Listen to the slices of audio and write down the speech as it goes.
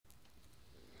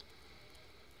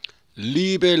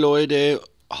Liebe Leute,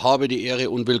 habe die Ehre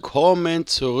und willkommen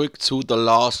zurück zu The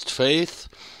Last Faith.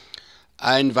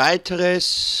 Ein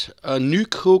weiteres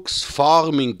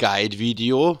Nycrux-Farming-Guide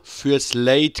Video fürs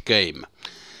Late Game.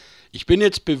 Ich bin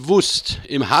jetzt bewusst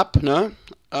im Hub,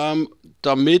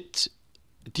 damit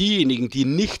diejenigen, die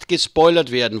nicht gespoilert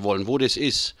werden wollen, wo das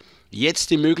ist,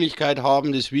 jetzt die Möglichkeit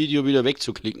haben, das Video wieder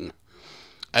wegzuklicken.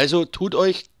 Also tut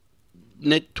euch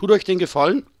den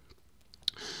Gefallen.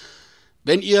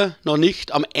 Wenn ihr noch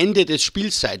nicht am Ende des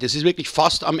Spiels seid, das ist wirklich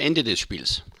fast am Ende des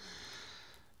Spiels,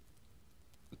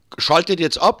 schaltet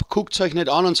jetzt ab, guckt es euch nicht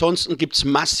an, ansonsten gibt es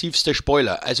massivste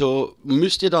Spoiler. Also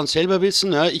müsst ihr dann selber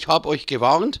wissen, ich habe euch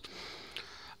gewarnt,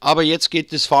 aber jetzt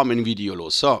geht das Farming-Video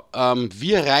los. So,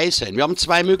 wir reisen. Wir haben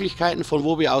zwei Möglichkeiten, von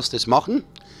wo wir aus das machen.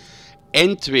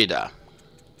 Entweder,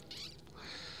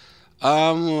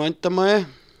 Moment einmal,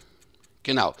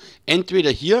 genau,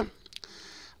 entweder hier,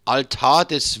 Altar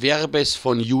des Verbes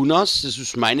von Jonas, das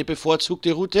ist meine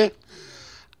bevorzugte Route.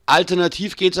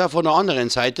 Alternativ geht es auch von der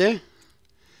anderen Seite,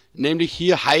 nämlich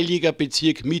hier Heiliger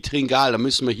Bezirk Mitringal, da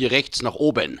müssen wir hier rechts nach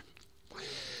oben.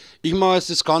 Ich mache jetzt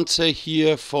das Ganze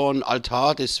hier von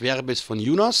Altar des Verbes von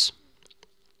Jonas.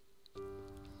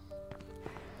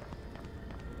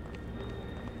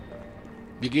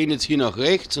 Wir gehen jetzt hier nach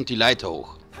rechts und die Leiter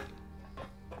hoch.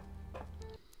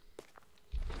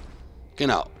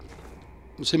 Genau.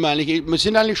 Wir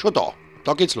sind eigentlich schon da.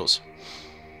 Da geht's los.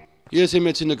 Hier sind wir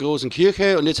jetzt in der großen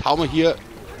Kirche und jetzt hauen wir hier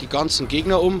die ganzen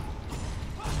Gegner um.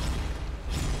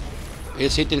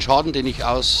 Ihr seht den Schaden, den ich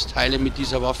austeile mit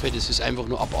dieser Waffe. Das ist einfach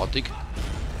nur abartig.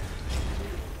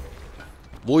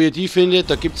 Wo ihr die findet,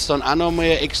 da gibt es dann auch nochmal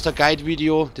ein extra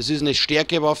Guide-Video. Das ist eine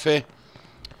Stärkewaffe.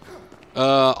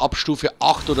 Ab Stufe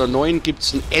 8 oder 9 gibt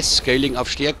es ein S-Scaling auf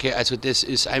Stärke. Also das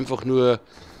ist einfach nur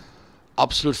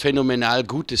absolut phänomenal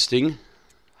gutes Ding.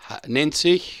 Nennt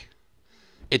sich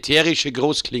ätherische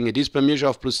Großklinge. Die ist bei mir schon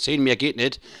auf plus 10, mehr geht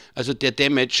nicht. Also der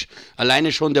Damage,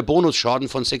 alleine schon der Bonusschaden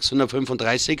von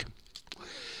 635,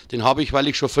 den habe ich, weil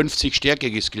ich schon 50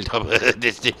 Stärke geskillt habe.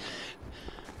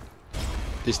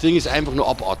 Das Ding ist einfach nur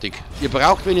abartig. Ihr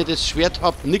braucht, wenn ihr das Schwert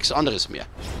habt, nichts anderes mehr.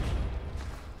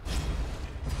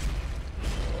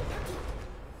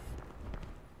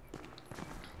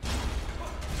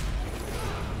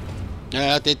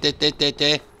 Ja,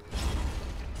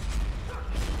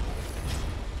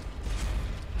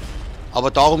 Aber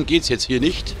darum geht es jetzt hier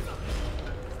nicht.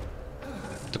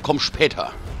 Da kommt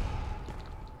später.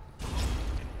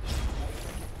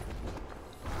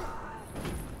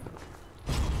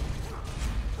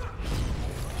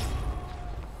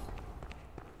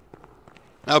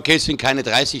 Okay, es sind keine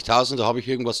 30.000, da habe ich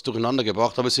irgendwas durcheinander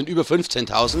gebracht, aber es sind über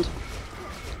 15.000.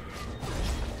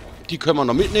 Die können wir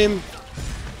noch mitnehmen.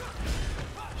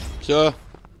 So.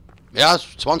 Ja,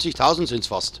 20.000 sind es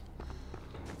fast.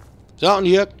 So, und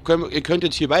hier, ihr könnt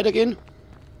jetzt hier weitergehen.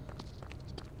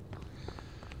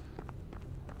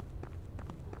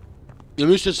 Ihr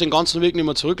müsst jetzt den ganzen Weg nicht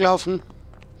mehr zurücklaufen.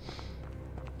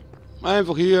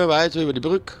 Einfach hier weiter über die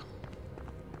Brücke.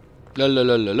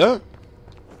 Lalalala.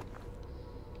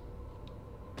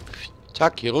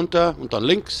 Zack, hier runter und dann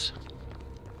links.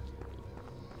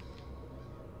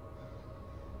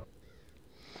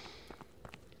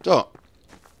 So.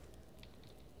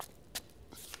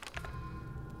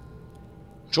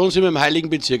 Schon sind wir im Heiligen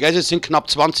Bezirk. Also es sind knapp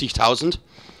 20.000.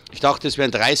 Ich dachte, es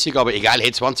wären 30, aber egal,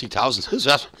 hey,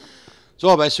 20.000.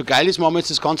 So, weil es so geil ist, machen wir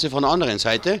jetzt das Ganze von der anderen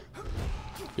Seite.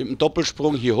 Mit dem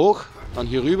Doppelsprung hier hoch, dann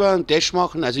hier rüber, einen Dash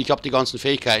machen. Also ich habe die ganzen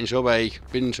Fähigkeiten schon, weil ich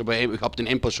habe den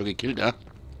Endboss schon gekillt. Ja.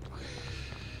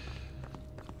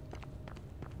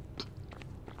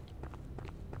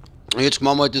 Und jetzt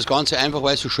machen wir das Ganze einfach,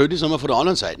 weil es so schön ist, nochmal von der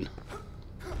anderen Seite.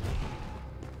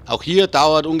 Auch hier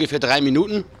dauert ungefähr 3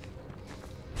 Minuten.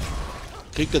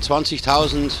 Kriegt ihr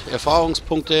 20.000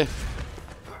 Erfahrungspunkte.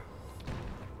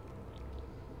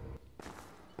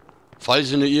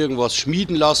 Falls ihr nur irgendwas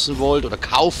schmieden lassen wollt oder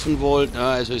kaufen wollt.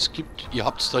 Ja, also ihr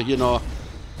habt da hier noch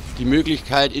die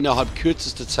Möglichkeit, innerhalb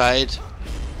kürzester Zeit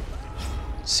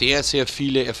sehr, sehr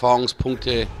viele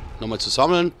Erfahrungspunkte nochmal zu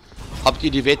sammeln. Habt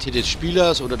ihr die Wette des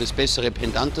Spielers oder das bessere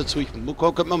Pendant dazu?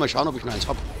 Könnt man mal schauen, ob ich noch eins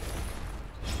habe.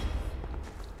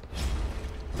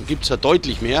 Dann gibt es ja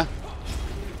deutlich mehr.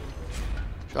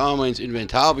 Schauen wir mal ins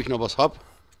Inventar, ob ich noch was habe.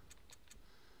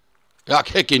 Ja,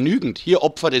 okay, genügend. Hier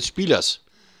Opfer des Spielers.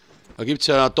 Da gibt es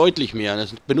ja deutlich mehr.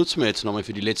 Das benutzen wir jetzt nochmal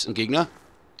für die letzten Gegner.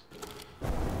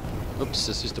 Ups,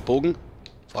 das ist der Bogen.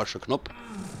 Falscher Knopf.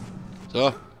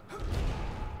 So.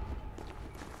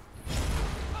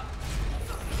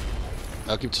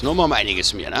 Da gibt es nochmal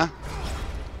einiges mehr, ne?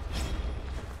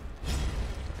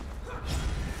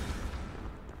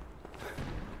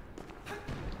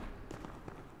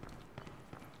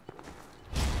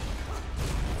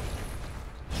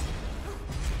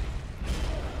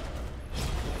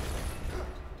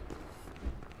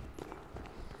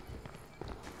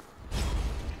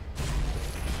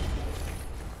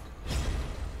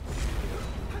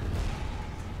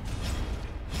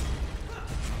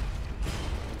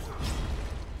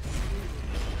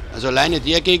 Also alleine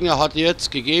der Gegner hat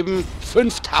jetzt gegeben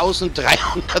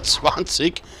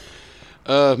 5320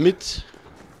 mit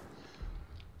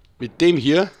dem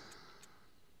hier.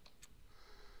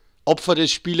 Opfer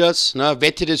des Spielers, ne?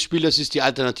 Wette des Spielers ist die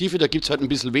Alternative, da gibt es halt ein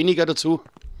bisschen weniger dazu.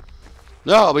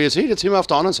 Ja, aber ihr seht, jetzt sind wir auf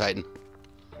der anderen Seite.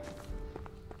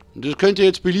 Und das könnt ihr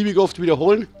jetzt beliebig oft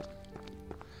wiederholen.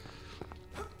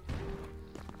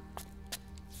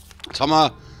 Jetzt haben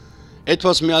wir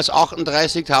etwas mehr als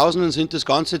 38.000 und sind das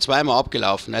Ganze zweimal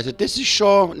abgelaufen. Also das ist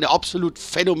schon eine absolut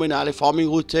phänomenale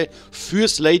Farming-Route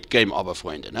fürs Late Game, aber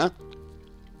Freunde, ne?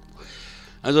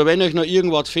 Also wenn euch noch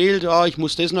irgendwas fehlt, ja, ich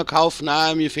muss das noch kaufen,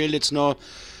 nein, mir fehlt jetzt noch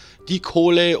die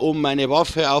Kohle, um meine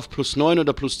Waffe auf +9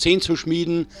 oder +10 zu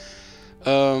schmieden.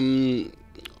 Und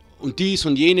dies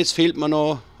und jenes fehlt mir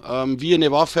noch, wie ihr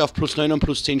eine Waffe auf +9 und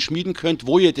 +10 schmieden könnt,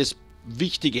 wo ihr das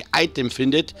wichtige Item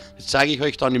findet. Das zeige ich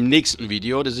euch dann im nächsten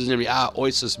Video, das ist nämlich auch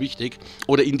äußerst wichtig.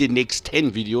 Oder in den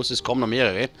nächsten Videos, es kommen noch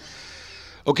mehrere.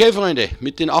 Okay Freunde,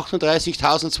 mit den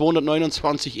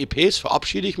 38.229 EPs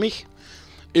verabschiede ich mich.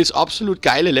 Ist absolut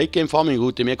geile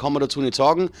Late-Game-Farming-Route, mehr kann man dazu nicht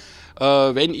sagen.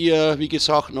 Wenn ihr, wie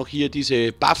gesagt, noch hier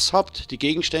diese Buffs habt, die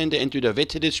Gegenstände, entweder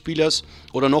Wette des Spielers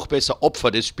oder noch besser Opfer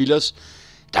des Spielers,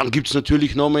 dann gibt es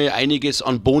natürlich nochmal einiges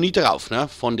an Boni drauf, ne,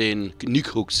 von den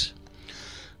Nycrux.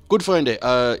 Gut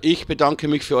Freunde, ich bedanke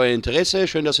mich für euer Interesse,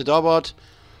 schön, dass ihr da wart.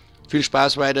 Viel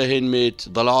Spaß weiterhin mit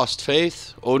The Last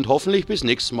Faith und hoffentlich bis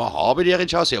nächstes Mal. Habe die Ehre,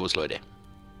 ciao, servus Leute.